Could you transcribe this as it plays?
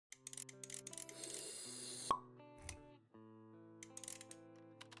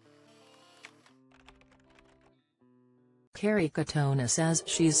Kerry Katona says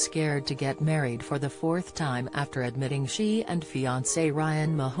she's scared to get married for the fourth time after admitting she and fiancé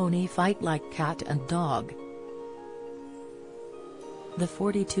Ryan Mahoney fight like cat and dog. The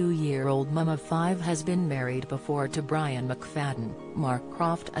 42-year-old mum of five has been married before to Brian McFadden, Mark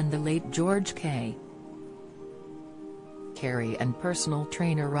Croft and the late George Kay. Kerry and personal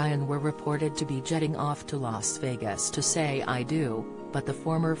trainer Ryan were reported to be jetting off to Las Vegas to say "I do," but the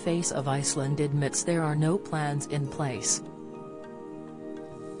former face of Iceland admits there are no plans in place.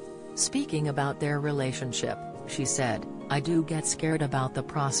 Speaking about their relationship, she said, "I do get scared about the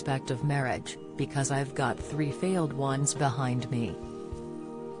prospect of marriage, because I've got 3 failed ones behind me."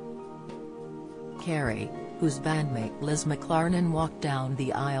 Kerry, whose bandmate Liz McLarnon walked down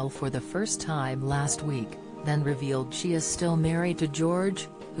the aisle for the first time last week, then revealed she is still married to George,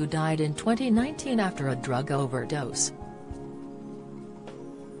 who died in 2019 after a drug overdose.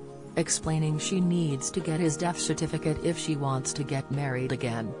 Explaining she needs to get his death certificate if she wants to get married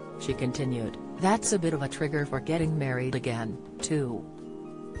again, she continued, "That's a bit of a trigger for getting married again, too.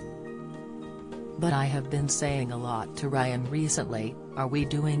 But I have been saying a lot to Ryan recently, are we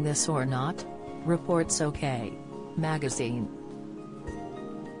doing this or not?" reports OK! Magazine.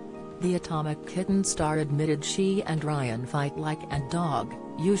 The Atomic Kitten star admitted she and Ryan fight like a dog,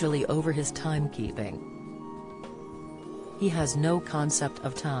 usually over his timekeeping. He has no concept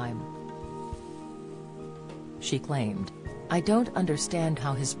of time. She claimed, "I don't understand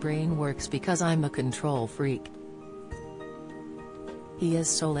how his brain works because I'm a control freak. He is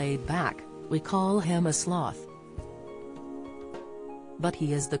so laid back, we call him a sloth. But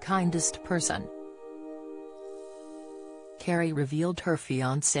he is the kindest person." Kerry revealed her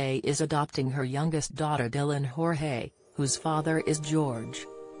fiancé is adopting her youngest daughter Dylan Jorge, whose father is George.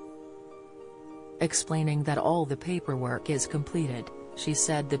 Explaining that all the paperwork is completed, she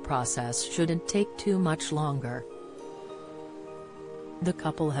said the process shouldn't take too much longer. The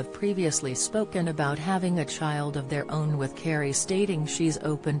couple have previously spoken about having a child of their own, with Kerry stating she's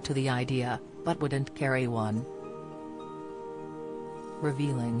open to the idea, but wouldn't carry one.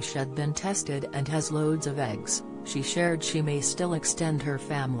 Revealing she'd been tested and has loads of eggs, she shared she may still extend her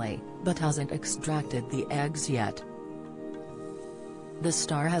family, but hasn't extracted the eggs yet. The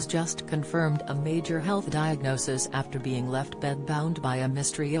star has just confirmed a major health diagnosis after being left bedbound by a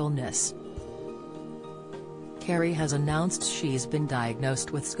mystery illness. Kerry has announced she's been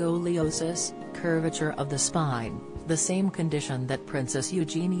diagnosed with scoliosis, curvature of the spine, the same condition that Princess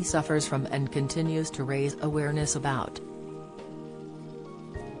Eugenie suffers from and continues to raise awareness about.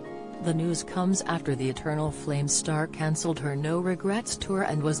 The news comes after the Eternal Flame star cancelled her No Regrets tour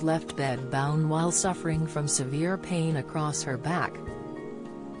and was left bedbound while suffering from severe pain across her back.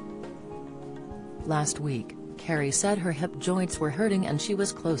 Last week, Kerry said her hip joints were hurting and she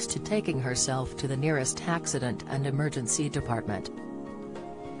was close to taking herself to the nearest accident and emergency department.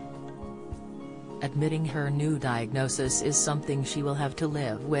 Admitting her new diagnosis is something she will have to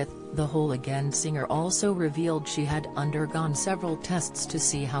live with, the Whole Again singer also revealed she had undergone several tests to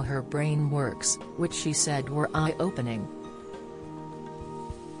see how her brain works, which she said were eye-opening.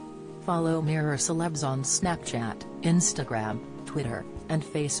 Follow Mirror Celebs on Snapchat, Instagram, Twitter, and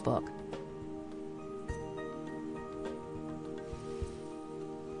Facebook.